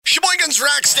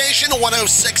Rock Station,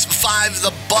 106.5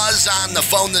 The Buzz on the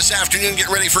phone this afternoon. Get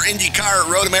ready for IndyCar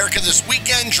at Road America this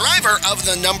weekend. Driver of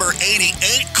the number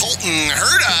 88, Colton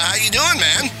Herta. How you doing,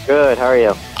 man? Good, how are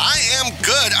you? I am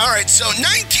good. All right, so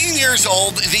 19 years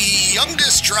old, the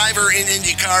youngest driver in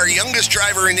IndyCar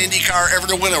ever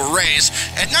to win a race.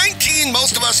 At 19,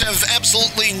 most of us have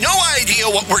absolutely no idea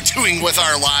what we're doing with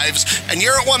our lives, and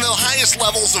you're at one of the highest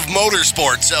levels of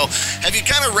motorsport. So have you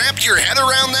kind of wrapped your head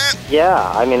around that? Yeah,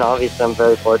 I mean, obviously I'm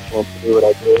very fortunate to do what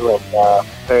I do, and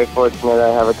very fortunate I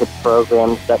have a good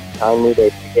program set behind me.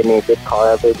 They give me a good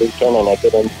car every weekend and a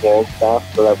good engineering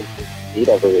staff so that we can compete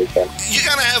every weekend. You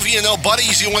gotta have,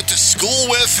 buddies you went to school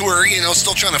with who are,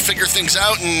 still trying to figure things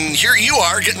out, and here you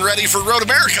are getting ready for Road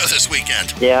America this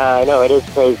weekend. Yeah, I know, it is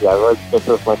crazy. I rode just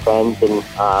with my friends, and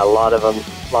a lot of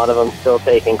them still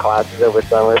taking classes over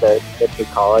summer to get through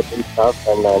college and stuff,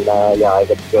 and then, I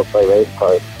get to go play race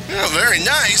cars. Yeah, very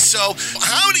nice. So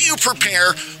how do you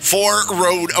prepare for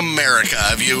Road America?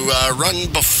 Have you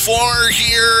run before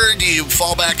here? Do you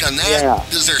fall back on that?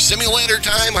 Yeah. Is there simulator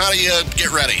time? How do you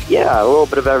get ready? Yeah, a little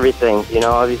bit of everything.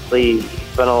 Obviously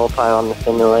spend a little time on the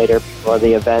simulator before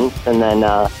the events, and then,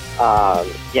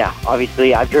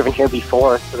 obviously I've driven here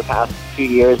before. For the past 2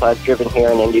 years, I've driven here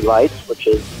in Indy Lights, which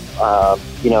is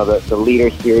the leader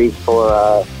series for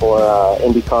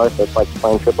IndyCar, so it's like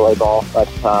playing AAA ball. But,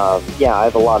 I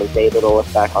have a lot of data to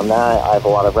look back on that. I have a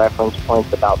lot of reference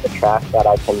points about the track that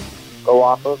I can go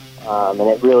off of, and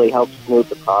it really helps smooth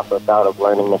the process out of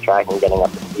learning the track and getting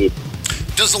up to speed.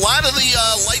 Does a lot of the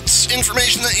lights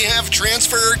information that you have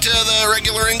transfer to the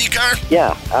regular IndyCar?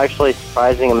 Yeah, actually,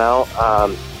 surprising amount.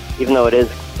 Even though it is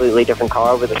a completely different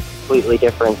car with a completely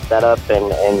different setup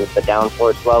and the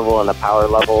downforce level and the power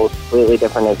level is completely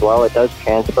different as well, it does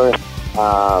transfer.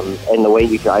 And the way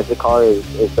you drive the car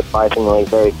is surprisingly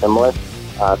very similar.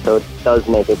 So it does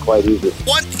make it quite easy.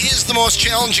 What is the most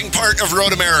challenging part of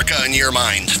Road America in your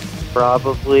mind?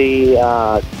 Probably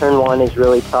turn 1 is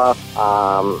really tough.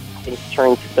 I think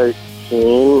turn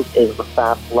 13 is the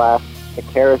fast left. The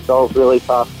carousel is really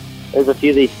tough. There's a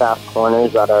few of these fast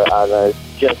corners that are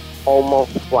just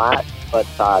almost flat, but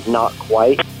not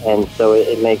quite, and so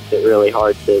it makes it really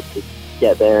hard to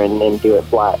get there and then do it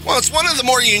flat. Well, it's one of the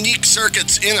more unique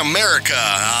circuits in America.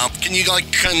 Can you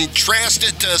contrast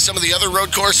it to some of the other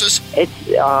road courses? It's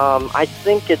I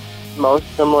think it's most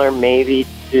similar maybe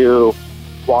to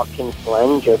Watkins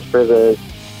Glen, just for the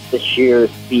sheer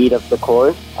speed of the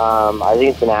course. I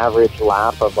think it's an average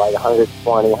lap of like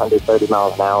 120, 130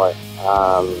 miles an hour.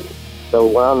 So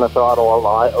we're on the throttle a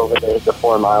lot over the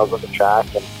 4 miles of the track,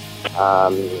 and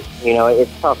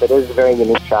it's tough. It is a very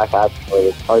unique track, actually.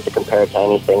 It's hard to compare it to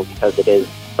anything because it is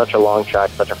such a long track,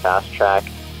 such a fast track.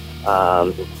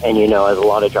 And as a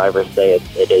lot of drivers say,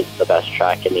 it is the best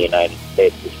track in the United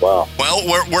States as well. Well,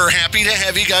 we're happy to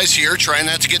have you guys here. Try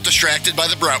not to get distracted by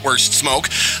the bratwurst smoke.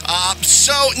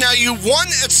 So now you won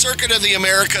at Circuit of the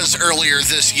Americas earlier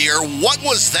this year. What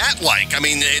was that like? I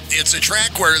mean, it's a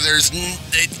track where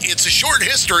it's a short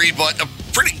history, but a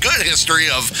pretty good history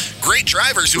of great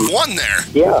drivers who've won there.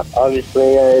 Yeah,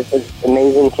 obviously it's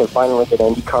amazing to finally get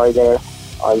IndyCar there.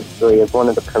 Obviously, it's one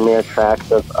of the premier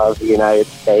tracks of the United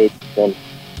States, and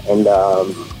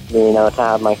to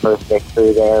have my first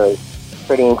victory there is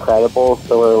pretty incredible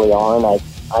so early on.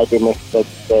 I didn't expect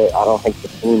it. I don't think the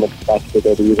team expected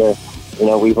it either.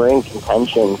 We were in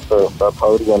contention for a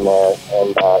podium there,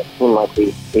 and it seemed like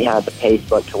we had the pace,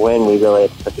 but to win, we really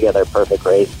had to put together a perfect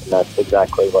race, and that's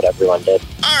exactly what everyone did.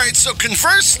 All right, so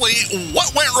conversely,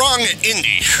 what went wrong at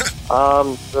Indy?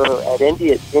 So at Indy,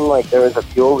 it seemed like there was a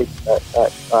fuel leak that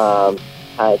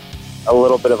had a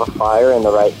little bit of a fire in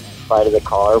the right side of the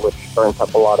car, which burnt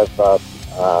up a lot of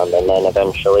and then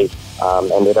eventually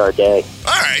ended our day.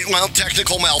 All right, well,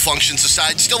 technical malfunctions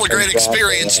aside, still a great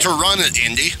experience to run at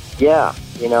Indy. Yeah,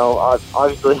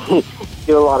 obviously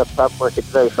do a lot of prep work. It's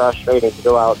very frustrating to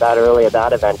go out that early at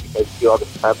that event because you do all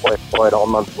this prep work for it all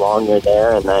month long. You're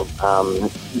there, and then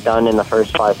done in the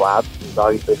first 5 laps is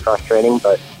obviously frustrating,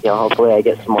 but hopefully I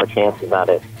get some more chances at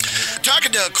it.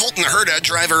 Talking to Colton Herta,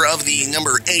 driver of the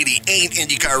number 88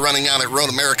 IndyCar running out at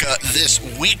Road America this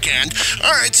weekend.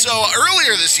 All right, so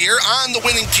earlier this year on the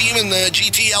winning team in the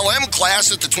GTLM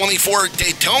class at the 24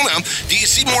 Daytona, do you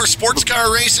see more sports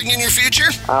car racing in your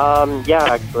future? Yeah,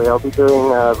 actually. I'll be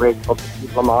doing a race called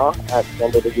Le Mans at the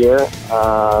end of the year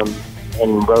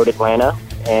in Road Atlanta.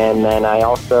 And then I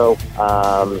also,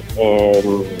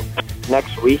 in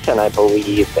next weekend, I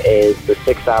believe, is the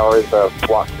 6 hours of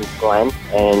Watkins Glen.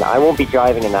 And I won't be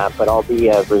driving in that, but I'll be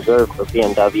reserved for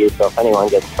BMW. So if anyone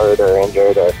gets hurt or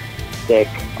injured or sick,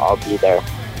 I'll be there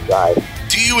to drive.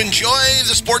 Do you you enjoy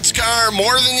the sports car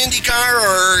more than IndyCar,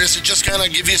 or is it just kind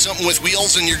of give you something with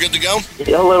wheels and you're good to go? A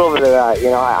little bit of that.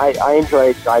 I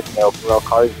enjoy driving the open wheel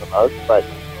cars the most, but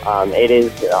it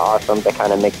is awesome to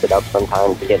kind of mix it up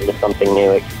sometimes to get into something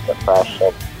new. It keeps it fresh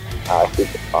and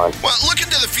keeps it fun. Well, look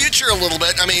into the future a little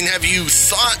bit. I mean, have you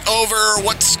thought over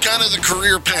what's kind of the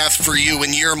career path for you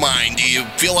in your mind? Do you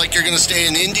feel like you're going to stay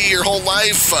in Indy your whole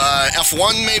life?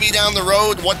 F1 maybe down the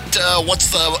road? What's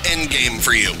the end game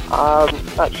for you?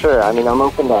 Not sure. I mean, I'm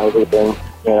open to everything.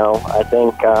 I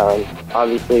think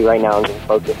obviously right now I'm just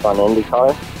focused on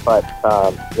IndyCar, but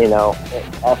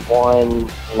F1,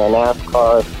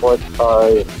 NASCAR, sports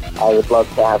cars, I would love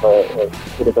to have a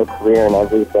bit of a career in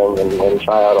everything and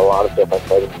try out a lot of different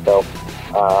things. So,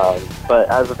 but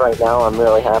as of right now, I'm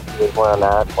really happy with where I'm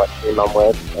at, what team I'm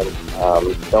with, and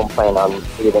don't plan on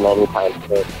leaving anytime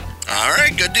soon. All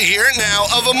right, good to hear it. Now,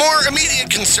 of a more immediate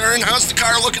concern, how's the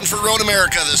car looking for Road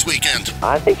America this weekend?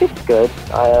 I think it's good.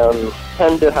 I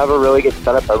tend to have a really good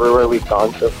setup everywhere we've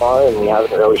gone so far, and we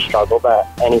haven't really struggled at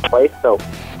any place. So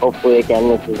hopefully, again,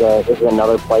 this is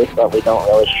another place that we don't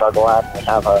really struggle at. We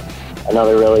have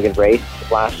another really good race.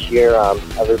 Last year,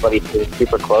 everybody seemed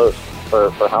super close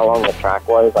for how long the track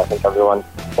was. I think everyone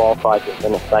qualified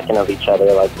within a second of each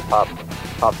other, like the top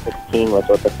 16 was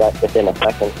within a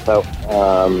second. So,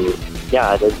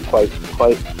 it is quite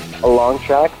a long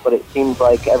track, but it seems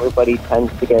like everybody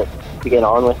tends to get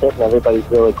on with it, and everybody's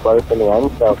really close in the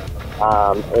end. So,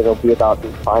 it'll be about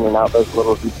finding out those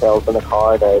little details in the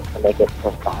car to make it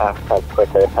just a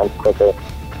tenth quicker,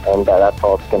 and that's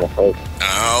all it's going to take.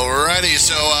 Alrighty,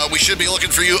 so we should be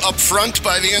looking for you up front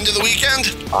by the end of the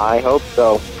weekend? I hope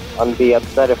so. I'm going to be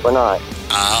upset if we're not.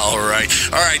 All right.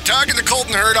 Talking to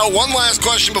Colton Herta, one last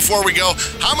question before we go.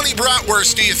 How many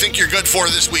bratwursts do you think you're good for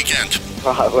this weekend?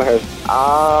 Bratwurst?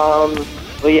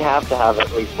 Well, you have to have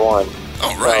at least one.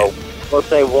 Oh, right. So we'll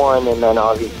say one, and then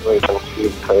obviously some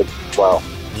cheese curds as well.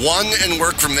 One and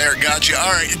work from there. Gotcha.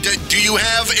 All right. Do you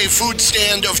have a food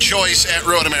stand of choice at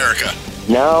Road America?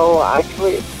 No,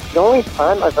 actually, the only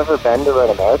time I've ever been to Road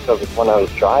America was when I was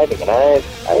driving, and I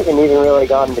haven't even really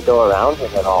gotten to go around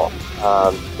it at all.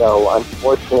 So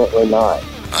unfortunately not.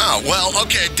 Oh, well,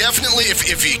 okay, definitely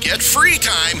if you get free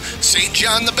time, St.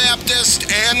 John the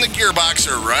Baptist and the Gearbox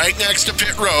are right next to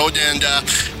Pit Road, and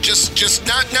just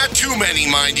not too many,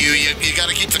 mind you. You got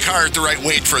to keep the car at the right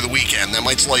weight for the weekend. That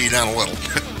might slow you down a little.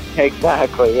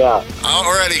 Exactly, yeah.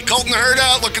 Alrighty, Colton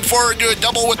Herta, looking forward to a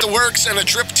double with the works and a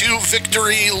trip to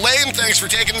Victory Lane. Thanks for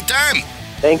taking the time.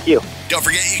 Thank you. Don't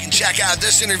forget you can check out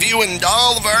this interview and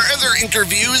all of our other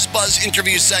interviews, Buzz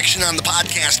Interview section on the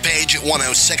podcast page at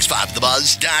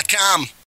 1065thebuzz.com.